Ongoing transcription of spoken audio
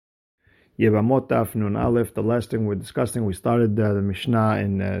Yevamot Daf Nun Aleph. The last thing we're discussing, we started the Mishnah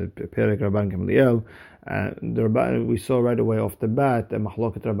in Perek Rabban Gamliel. We saw right away off the bat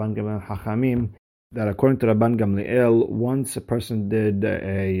Mahloket Rabban Gamliel Hachamim that according to Rabban Gamliel, once a person did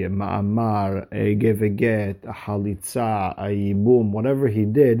a ma'amar, a gave a get, a halitza, a yibum, whatever he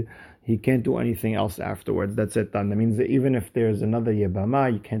did, he can't do anything else afterwards. That's it done. That means that even if there's another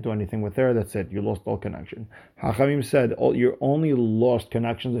yebama, you can't do anything with her. That's it. You lost all connection. Hachamim said you only lost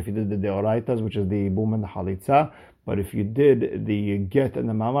connections if you did the deoraitas, which is the yibum and the halitza. But if you did the get and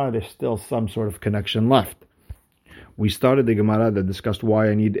the ma'amar, there's still some sort of connection left. We started the Gemara that discussed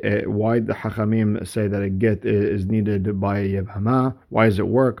why the Hachamim say that a get is needed by a yebama. Why does it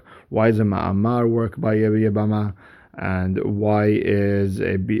work? Why does a ma'amar work by a yebama? And why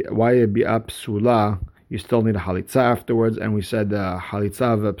a bi'a psula, you still need a halitza afterwards. And we said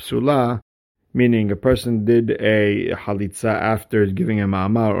halitza v'psula, meaning a person did a halitza after giving a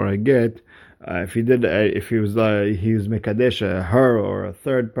ma'amar or a get. If he was mekadesh her or a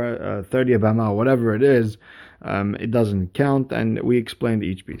third yebama, whatever it is, it doesn't count, and we explained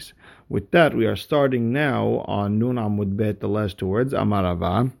each piece. With that, we are starting now on Nun Amud Bet, the last two words, Amar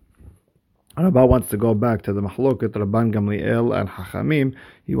Rava. Rava wants to go back to the Mahloket Rabban Gamliel and Hachamim.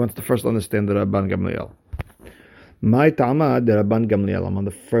 He wants to first understand the Rabban Gamliel. My Ta'ama de Rabban Gamliel. I'm on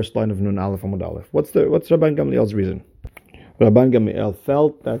the first line of Nun Aleph Amud Aleph. What's Rabban Gamliel's reason? Rabban Gamliel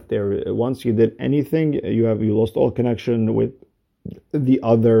felt that once you did anything, you lost all connection with the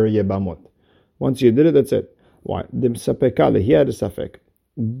other Yebamot. Once you did it, that's it. Why? He had a safek.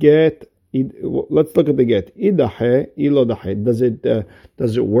 Get. Let's look at the get. Idahe, ilodahe.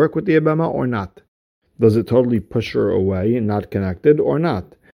 Does it work with the yebama or not? Does it totally push her away, not connected, or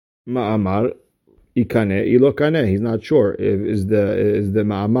not? Ma'amar, ikane, ilokane. He's not sure. Is the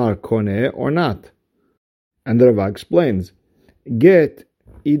ma'amar kone or not? And the Rava explains. Get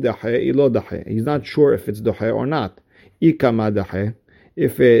idahe, ilodahe. He's not sure if it's dohe or not. Ikamadahe.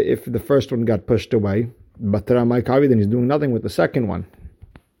 If the first one got pushed away, Batara Maikavi, then he's doing nothing with the second one.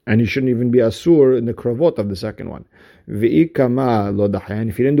 And he shouldn't even be asur in the kravot of the second one. V'ikama lodahe. And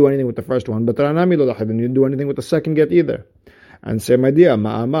if he didn't do anything with the first one, Batara Nami lodahe, then he didn't do anything with the second get either. And same idea,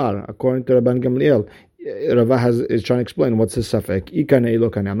 Ma'amar, according to Rabban Gamliel, Rava is trying to explain what's his safek. Ikane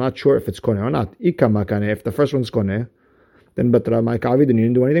ilokane. I'm not sure if it's kone or not. Ikama kane. If the first one's kone, then Batra Maikavi, then you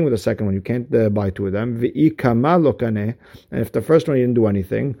didn't do anything with the second one. You can't buy two of them. V'ikama lokane, and if the first one you didn't do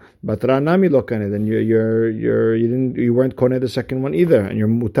anything, Batra Nami lokane, then you weren't kone the second one either, and you're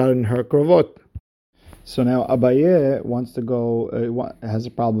mutar in her krovot. So now Abaye wants to go, has a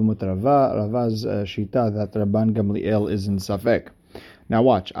problem with Rava. Rava's shita that Rabban Gamliel is in safek. Now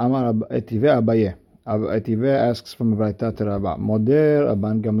watch. Amar etive Abaye. Etive asks from Braita to Rava. Moder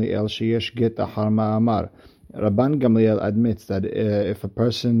Rabban Gamliel sheyesh get ahar ma'amar. Rabban Gamliel admits that if a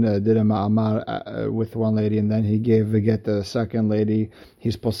person did a ma'amar with one lady and then he gave a get to the second lady,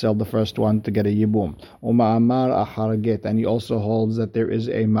 he's posel the first one to get a yibum. Ma'amar ahar get, and he also holds that there is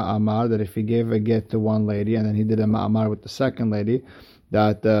a ma'amar that if he gave a get to one lady and then he did a ma'amar with the second lady,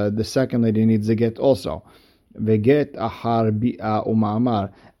 that the second lady needs a get also. Veget ahar bi'a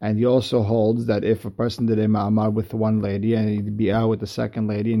ma'amar. And he also holds that if a person did a ma'amar with one lady and he did bi'ah with the second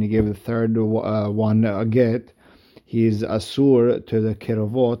lady and he gave the third one a get, he's asur to the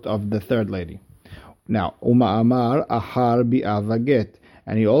kiravot of the third lady. Now, uma'amar ahar bi'ah vaget.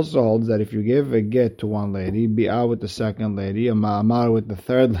 And he also holds that if you give a get to one lady, bi'ah with the second lady, a ma'amar with the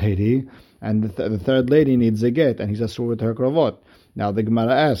third lady, and the third lady needs a get, and he's asur with her kiravot. Now the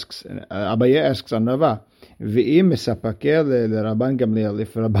Gemara asks, Abaye asks on Rava, if Rabban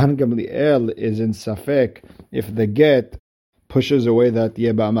Gamliel is in safek, if the get pushes away that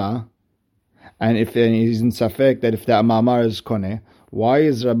yebama, and if he's in safek that if the ma'amar is kone, why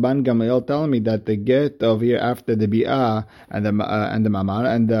is Rabban Gamliel telling me that the get over here after the bi'ah and the ma'amar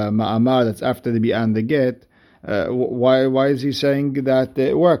and the ma'amar that's after the bi'ah and the get, why is he saying that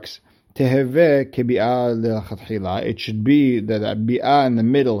it works? It should be that bi'ah in the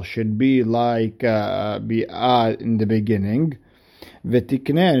middle should be like bi'ah in the beginning.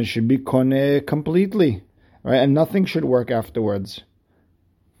 V'tiknen should be kone completely, right? And nothing should work afterwards.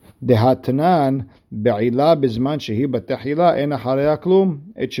 Dehatanan be'ila bizman shehi batahila en acharei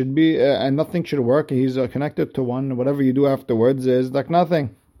klum. It should be, and nothing should work. He's connected to one. Whatever you do afterwards is like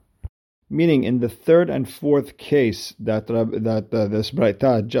nothing. Meaning, in the third and fourth case that this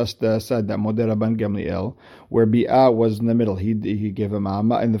Braita just said that Modeh Rabban Gamliel, where Bi'ah was in the middle, he gave a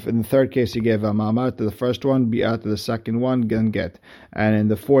ma'amar. In the third case, he gave a ma'amar to the first one, Bi'ah to the second one, then get. And in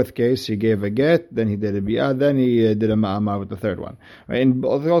the fourth case, he gave a get, then he did a Bi'ah, then he did a ma'amar with the third one. Right? In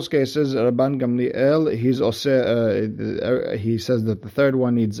both those cases, Rabban Gamliel, he says that the third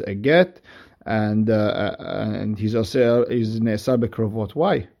one needs a get, and he's ne'esar b'krovot.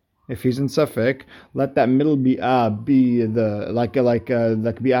 Why? If he's in Safek, let that middle bi'ah be the like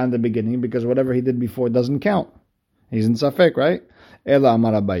bi'ah in the beginning, because whatever he did before doesn't count. He's in Safek, right? Ela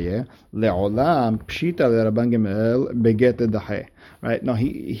amar Abaye le'olam pshita le'Rabban Gamliel beget dahe. Right? No,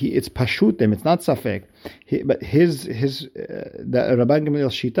 it's pashutim. It's not Safek. But his the Rabban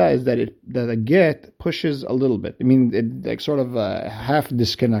Gamliel's shita is that a get pushes a little bit. I mean, it like sort of half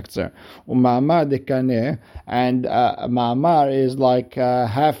disconnects her. Ma'amar dekaneh, and ma'amar is like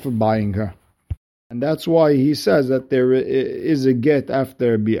half buying her, and that's why he says that there is a get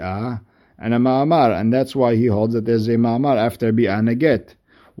after bi'ah and a ma'amar, and that's why he holds that there's a ma'amar after bi'ah and a get.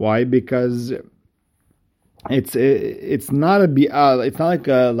 Why? Because it's not a bi'ah. It's not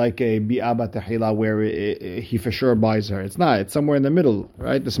like a bi'ah batahila where he for sure buys her. It's not. It's somewhere in the middle,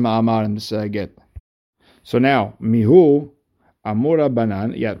 right? This ma'amar and this get. So now mihu amura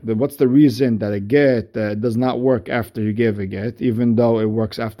banan. Yeah. What's the reason that a get does not work after you give a get, even though it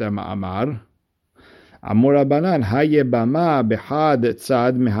works after a ma'amar? Amura banan hayebama behad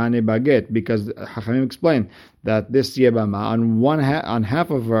tzad mehane baget, because Chachamim explain that this yebama on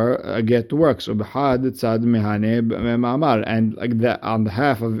half of her a get works, or behad tzad mehane ma'amar, and like that on the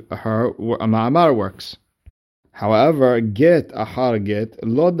half of her a ma'amar works. However, get ahar get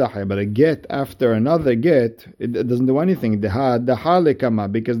lo dahe, but a get after another get, it doesn't do anything. Dahar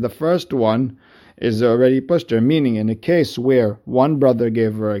lekama, because the first one is already pushed her, meaning in a case where one brother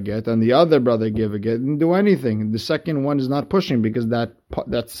gave her a get and the other brother gave a get, didn't do anything. The second one is not pushing, because that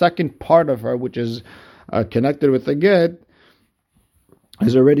second part of her, which is connected with the get,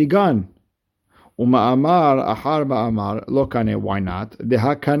 is already gone. Uma'amar ahar ma'amar lo kaneh. Why not?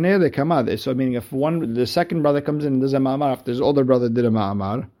 Deha kaneh lekamad. So meaning if the second brother comes in and does a ma'amar after his older brother did a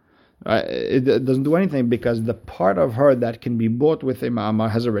ma'amar, it doesn't do anything, because the part of her that can be bought with a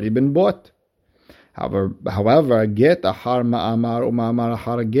ma'amar has already been bought. However, get ahar ma'amar uma'amar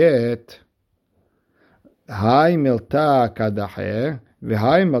ahar get, hay milta kadahe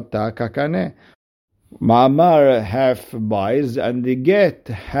v'hay milta kakane. Ma'amar half buys and the get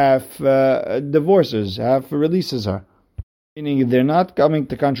half divorces, half releases her. Meaning they're not coming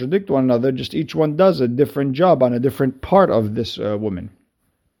to contradict one another, just each one does a different job on a different part of this woman.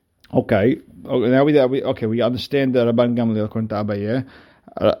 Okay, now we understand the Rabban Gamliel according to Abaye.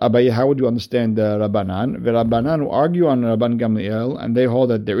 Abaye, how would you understand the Rabbanan? The Rabbanan who argue on Rabban Gamliel, and they hold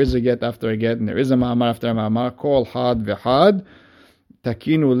that there is a get after a get, and there is a ma'amar after a ma'amar. Kol had v'had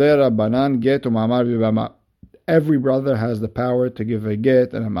takinu le Rabbanan get u'ma'amar v'bama. Every brother has the power to give a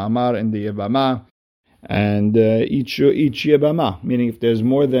get and a ma'amar in the yebama, and each yebama, meaning if there's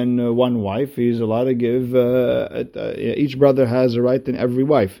more than one wife, he's allowed to give. Each brother has a right in every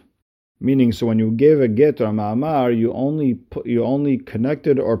wife. Meaning, so when you give a get or a ma'amar, you only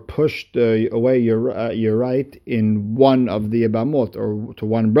connected or pushed away your right in one of the yebamot, or to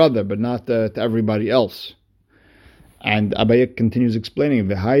one brother, but not to everybody else. And Abaye continues explaining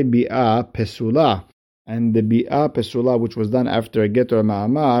the high bi'ah pesula, and the bi'ah pesula, which was done after a get or a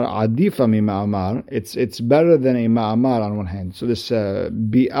ma'amar, adifa mi ma'amar. It's better than a ma'amar on one hand. So this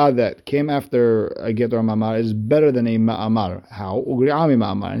bi'ah that came after a get or a ma'amar is better than a ma'amar. How? Ugri'a mi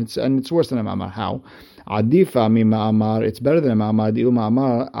ma'amar, and it's worse than a ma'amar. How? Adifa mi ma'amar. It's better than a ma'amar. Di'u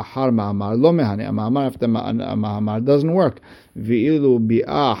ma'amar ahar ma'amar lo mehane. A ma'amar after a ma'amar doesn't work. V'ilu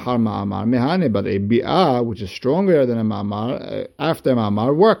bi'ah ahar ma'amar mehane. But a bi'ah, which is stronger than a ma'amar, after a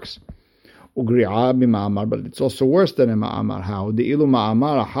ma'amar works. Ugri'a b'ma'amar, but it's also worse than a ma'amar. How? The ilu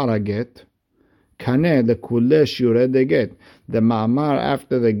ma'amar ahara get, kaneh the kuleh shiureh de get. The ma'amar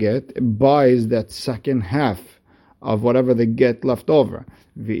after the get buys that second half of whatever the get left over.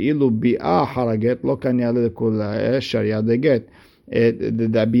 V'ilu bi'ah ahara get lo kaneh the kuleh sharia de get.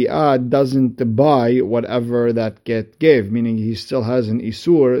 The bi'ah doesn't buy whatever that get gave, meaning he still has an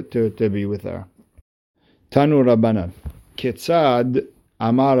isur to be with her. Tanu Rabbanan Ketzad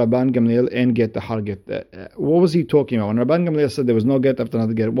Amar Rabban Gamliel and get the har get. What was he talking about? When Rabban Gamliel said there was no get after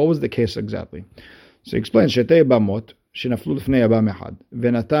another get, what was the case exactly? So he explains, Shetei bamot, shenaflu lifnei abam echad,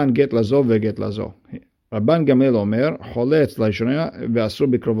 venatan get lazo veget lazo. Rabban Gamliel omer, choletz laishonea,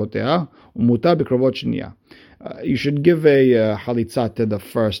 ve'asur bikrovotea, umuta bikrovot shniya. you should give a halitza to the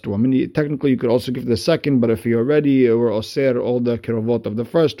first one. I mean, technically, you could also give the second, but if you already were osir all the kirovot of the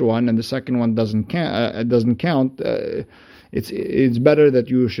first one and the second one doesn't count, it's better that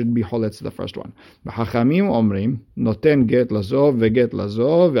you should be holetz the first one. Hachamim omrim noten get lazo veget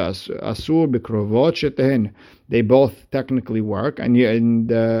lazo ve'asur b'krovot shetehen. They both technically work, and you're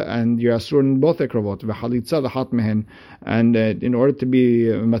asur in both the krovot v'halitza v'hat mehen. And in order to be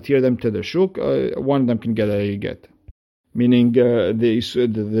matir them to the shuk, one of them can get a get, meaning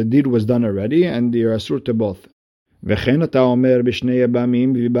the deed was done already, and you're asur to both. And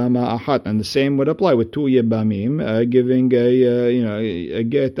the same would apply with two yebamim, giving a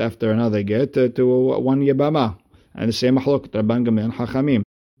get after another get to one yebama. And the same machlok Rabban Gamliel and Chachamim.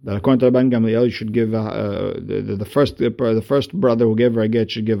 That according to Rabban Gamliel, you should give the first brother who gave her a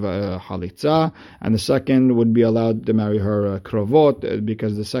get should give a halitza, and the second would be allowed to marry her krovot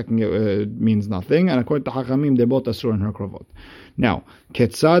because the second means nothing. And according to Chachamim, they both asur in her krovot. Now,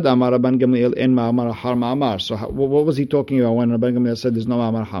 Ketzad Amar Rabban Gamliel en ma'amar har ma'amar. So what was he talking about when Rabban Gamliel said there's no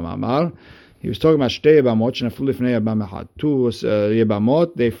ma'amar har ma'amar? He was talking about shtei yebamot shenafu lifnei yebam echad. Two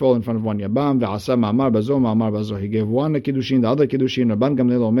yebamot, they fall in front of one yebam. Ve'asa ma'amar bazo ma'amar bazo. He gave one a kiddushin, the other kiddushin. Rabban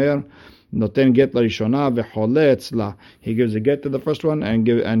Gamliel omer noten get larishona ve'choletz la. He gives a get to the first one and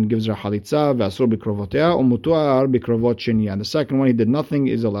gives her halitza ve'asur b'krovotea umutuar b'krovot sheniya. And the second one he did nothing,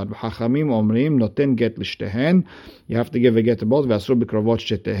 is allowed. Hachamim omrim noten get lishtehen. You have to give a get to both. Ve'asur b'krovot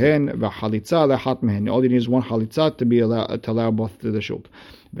shetehen ve'halitza lehat mehen. All you need is one halitza to be allowed to allow both to the shuk.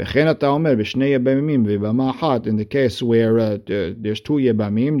 In the case where there's two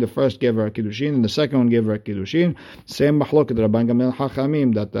yebamim, the first gave her a kiddushin and the second one gave her a kiddushin, same machloket Rabban Gamliel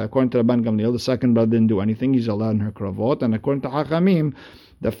Chachamim, that according to Rabban Gamliel, the second brother didn't do anything, he's allowed in her krovot, and according to Chachamim,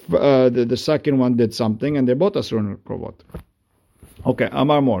 the second one did something, and they're both asur in her krovot. Okay,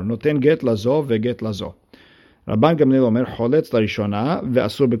 Amar Mor, noten get lazo veget lazo. Rabban Gamliel omer choletz larishona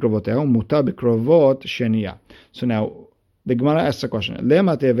ve'asur b'krovoteha muta b'krovot sheniya. So now, the Gemara asks a question.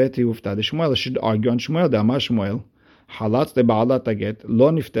 Lema teveti ufta. The Shmuel should argue on Shmuel. The Amar Shmuel, halatz leba'alat aget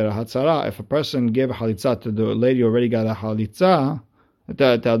lo niftera hatzara. If a person gave a halitza to the lady who already got a halitza,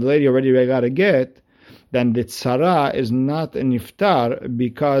 the lady already got a get, then the tzara is not a niftar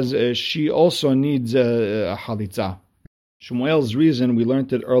because she also needs a halitza. Shmuel's reason, we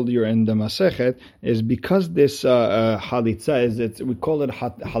learned it earlier in the Masechet, is because this halitza we call it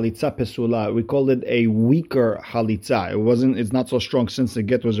halitza pesula. We call it a weaker halitza. It's not so strong since the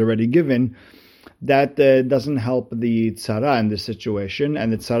get was already given. That doesn't help the tzara in this situation,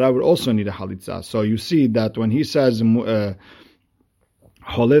 and the tzara would also need a halitza. So you see that when he says holetz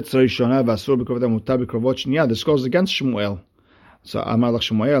rishona v'asur b'krovot mutar b'krovot shniya, this goes against Shmuel. So Amar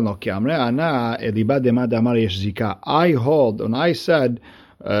Lach Shmuel no ki amre ana eliba dema damar yesh zika. I hold when I said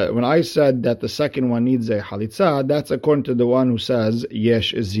that the second one needs a halitza, that's according to the one who says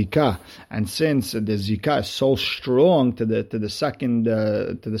yesh zika. And since the zika is so strong to the second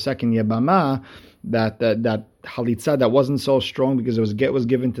yebama, that halitza that wasn't so strong because it was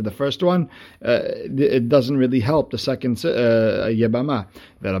given to the first one, it doesn't really help the second yebama.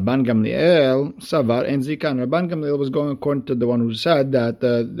 Rabban Gamliel savar en zika. And Rabban Gamliel was going according to the one who said that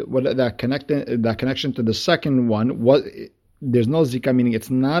that connection to the second one there's no zika, meaning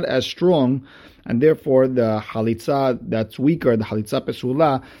it's not as strong, and therefore the halitza that's weaker, the halitza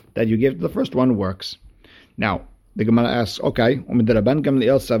pesula that you gave to the first one works. Now, the Gemara asks, okay, Rabban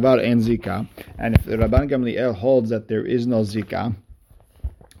Gamliel savar en zika, and if the Rabban Gamliel holds that there is no zika,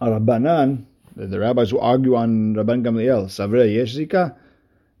 Rabbanan, the rabbis who argue on Rabban Gamliel, savre yesh zika,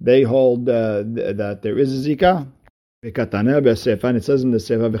 they hold that there is a zika. And it says in the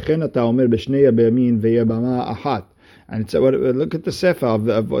sefer, v'chen ata omer b'shnei yabamin v'yabama ahat. And it's look at the sefer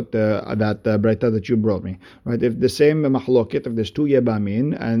of what that breita that you brought me, right? If the same mahloket, if there's two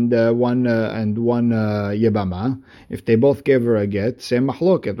yebamin and one yebama, if they both gave her a get, same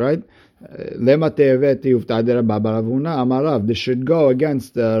mahloket, right? Lema teveti ufta de Rabba bar Avuna amarav. This should go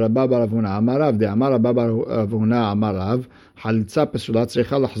against Rabba bar Avuna amarav. The amar Rabba bar Avuna amarav halitza pesula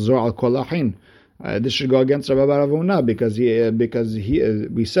tzricha lahzor al kol achin. This should go against Rabba bar Avuna because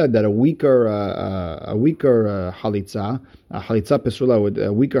we said that a weaker halitza pesula with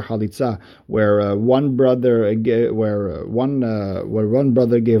a weaker halitza where one brother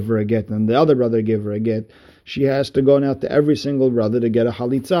gave her a get and the other brother gave her a get, she has to go now to every single brother to get a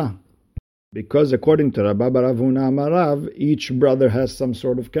halitza. Because according to Rabba bar Avuna amarav, each brother has some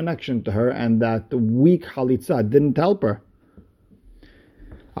sort of connection to her, and that weak halitza didn't help her.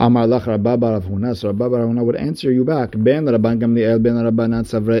 Amar lach Rabba bar Rav Huna. So Rabba bar Rav Huna would answer you back. Ben Rabban Gamliel, ben Rabbanan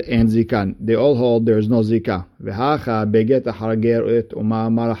Savre, and Zikan. They all hold there is no Zika. V'hacha beget harger it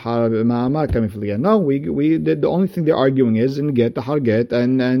uma'amar ma'amar kamifliya. No, we did. The only thing they're arguing is in get the harget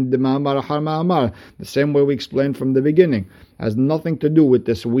and the ma'amar har ma'amar. The same way we explained from the beginning. Has nothing to do with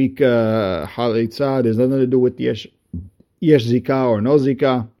this weak halitza. There's nothing to do with yesh Zika or no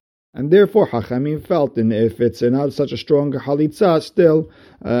Zika. And therefore, Hachamim felt, and if it's not such a strong halitza, still,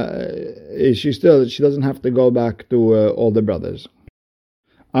 she doesn't have to go back to all the brothers.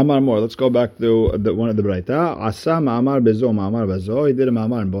 Amar more. Let's go back to one of the Braita. Asa ma'amar bezo ma'amar bezo. He did a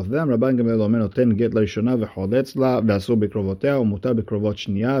ma'amar in both of them. Rabban Gamliel omer noten get l'rishona v'chodetz la v'asu b'krovotea u'mutar b'krovot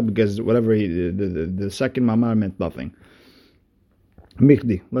shniya, because whatever the second ma'amar meant nothing.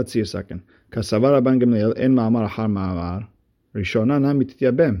 Mikdi. Let's see a second. Kasavar Rabban Gamliel en ma'amar har ma'amar. Rishona nami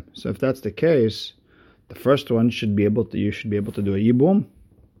tityabem. So if that's the case, the first one you should be able to do a yibum.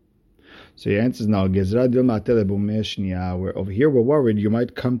 So your answer is now gezra dil ma'atele bumeshniya. Where over here we're worried you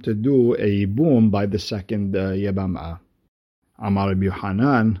might come to do a yibum by the second yebama. Amar Rabbi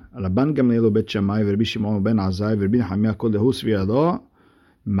Yohanan, Rabban Gamliel bet Shammai v'Rabbi Shimon ben Azai v'Rabbi Nehemiah kol dehu sviyado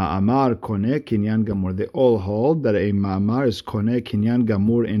ma'amar koneh kinyan gamur. They all hold that a ma'amar is koneh kinyan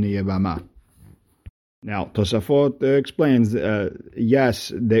gamur in a yebama. Now, Tosafot explains,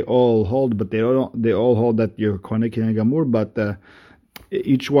 yes, they all hold, but they all hold that you're koneh kinyan gamur, but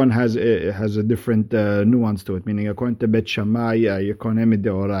each one has a different nuance to it. Meaning, according to Bet Shammai, you're koneh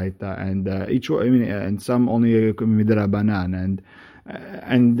mideoraita, and and some only miderabanan,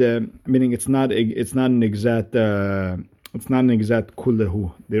 and meaning it's not an exact. It's not an exact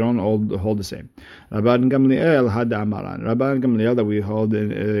kullehu. They don't all hold the same. Rabban Gamliel had amaran. Rabban Gamliel that we hold,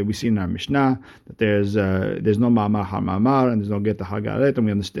 we see in our Mishnah that there's no ma'amar har ma'amar and there's no get the hagaret,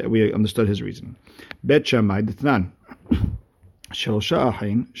 and we understood his reasoning. Bet Shammai d'tnan. Shelosha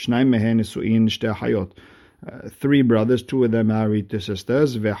achin, shnayim mehen nesuin shtei achayot. Three brothers, two of them married to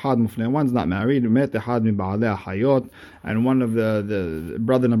sisters. Ve'had mufneh, one's not married. Met ehad mi ba'alei achayot, and one of the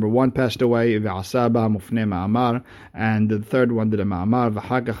brother number one passed away. Ve'asaba mufneh ma'amar, and the third one did a ma'amar.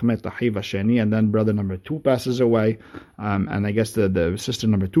 Ve'hakach met achiv hasheni, and then brother number two passes away. And I guess the sister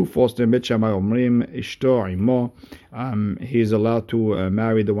number two falls to him. Bet Shammai omrim ishto imo. He's allowed to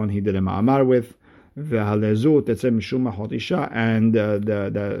marry the one he did a ma'amar with. And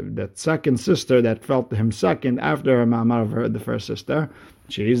that second sister that felt him second after her ma'amar of the first sister,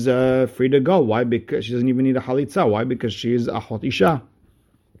 she's free to go. Why? Because she doesn't even need a halitza. Why? Because she's achot isha.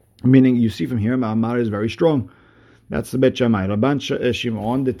 Meaning, you see from here, ma'amar is very strong. That's the Bet Shammai. Rabban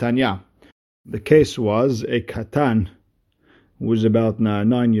Shimon the Tanya. The case was a katan who was about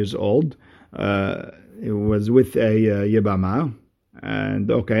 9 years old. It was with a yebama. And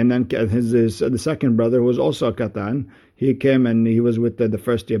then the second brother, who was also a katan, he came and he was with the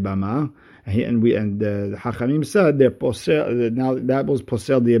first yebama. The Hachamim said now that was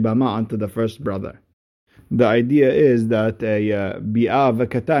posel the yebama onto the first brother. The idea is that a bi'ah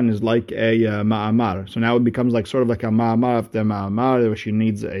v'katan is like a ma'amar. So now it becomes sort of like a ma'amar after ma'amar, where she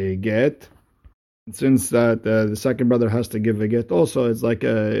needs a get. Since the second brother has to give a get also, it's like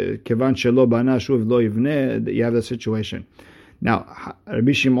kevan shelo bana shuv lo yivneh. You have the situation. Now,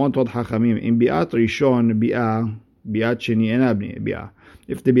 Rabbi Shimon told Hachamim, in bi'at rishon bi'at sheni ena bi'ah.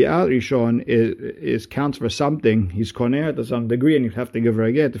 If the bi'at rishon is counts for something, he's koneh to some degree, and you have to give her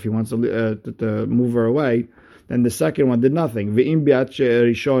a get if he wants to move her away. Then the second one did nothing. Ve'im bi'at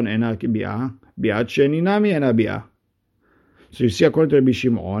rishon ena bi'ah, bi'at sheni nami ena bi'ah. So you see, according to Rabbi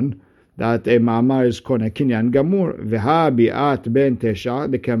Shimon, that a ma'amar is koneh kinyan gamur. Veha bi'at ben tesha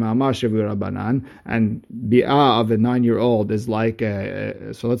the ma'amar shevu rabbanan, and bi'ah of a 9-year-old is like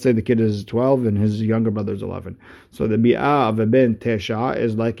so let's say the kid is 12 and his younger brother is 11. So the bi'ah of a ben tesha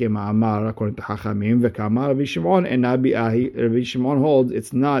is like a ma'amar according to Hachamim. Ve'kamar Rabbi Shimon and bi'ah. Rabbi Shimon holds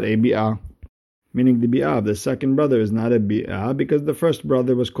it's not a bi'ah, meaning the bi'ah of the second brother is not a bi'ah because the first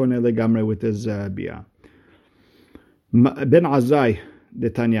brother was koneh legamre with his bi'ah. Ben Azai. The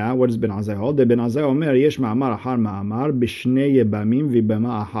Tanya, what does Ben Azai hold? The Ben Azai omer yesh ma'amar har ma'amar b'shnei yebamim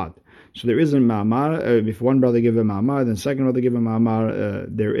v'bama ahad. So there is a ma'amar. If one brother give a ma'amar, then second brother give a ma'amar.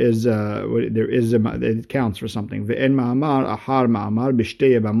 It counts for something. Ve'en ma'amar ahar ma'amar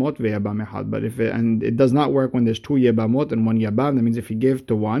b'shtei yebamot ve'yebam ehad. But and it does not work when there's two yebamot and one yebam. That means if you give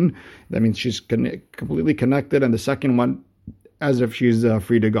to one, that means she's completely connected, and the second one, as if she's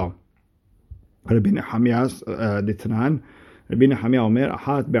free to go. Rabbi Nehemiah D'Tanan. Rabbi Nehemiah omer,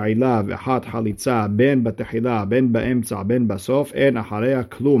 achat be'ila ve'achat halitza, ben b'techila, ben ba'emtza, ben b'sof, en achareya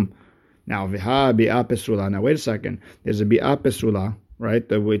klum. Now, v'ha bi'ah pesula. Now, wait a second. There's a bi'ah pesula, right?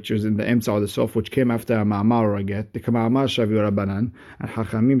 Which is in the Emsa or the Sof, which came after a Ma'amar or a get. The Ma'amar Shavi Rabbanan. And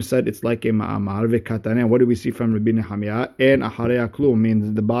Hachamim said it's like a Ma'amar. V'katane. What do we see from Rabbi Nehemiah? And Acharei Klum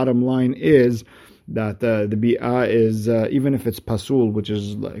means the bottom line is that the Bi'ah is, even if it's Pasul, which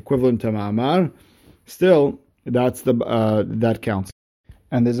is equivalent to Ma'amar, still, that's that counts.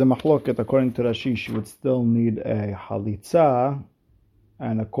 And there's a mahloket, according to Rashi, she would still need a Halitza,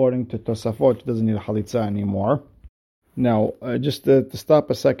 and according to Tosafot, she doesn't need a Halitza anymore. Now, just to stop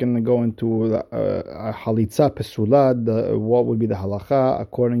a second and go into a Halitza Pesula, what would be the halacha?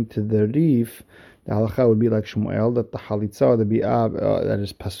 According to the Rif, the halacha would be like Shmuel, that the Halitza or the Bi'ah that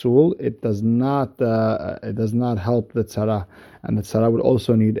is Pasul, it does not help the Tzara, and the Tzara would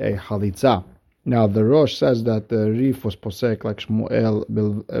also need a Halitza. Now, the Rosh says that the Rif was posek like Shmuel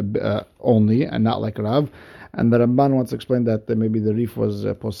only, and not like Rav. And the Ramban wants to explain that maybe the Rif was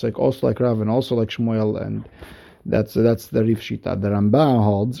posek also like Rav and also like Shmuel, and that's the Rif Shita. The Ramban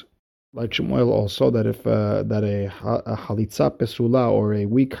holds, like Shmuel also, that if a Halitza Pesula or a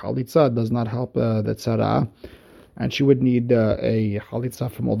weak Halitza does not help the Tzara, and she would need a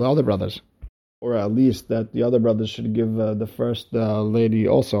Halitza from all the other brothers. Or at least that the other brothers should give the first lady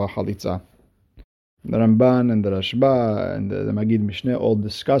also a Halitza. The Ramban and the Rashba and the Magid Mishneh all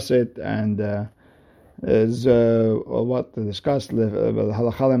discuss it, and is what to discuss. The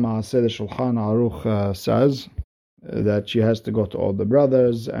Halacha L'Maaseh, the Shulchan Aruch says that she has to go to all the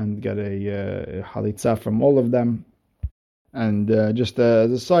brothers and get a Halitza from all of them. And just as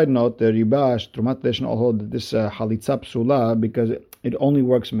a side note, the Ribash, Trumat Leshen all hold this Halitza Psula because it only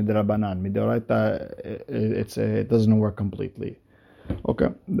works Midrabanan. Midoraita, it doesn't work completely. Okay,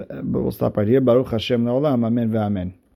 but we'll stop right here. Baruch Hashem Le'olam, Amen ve'Amen.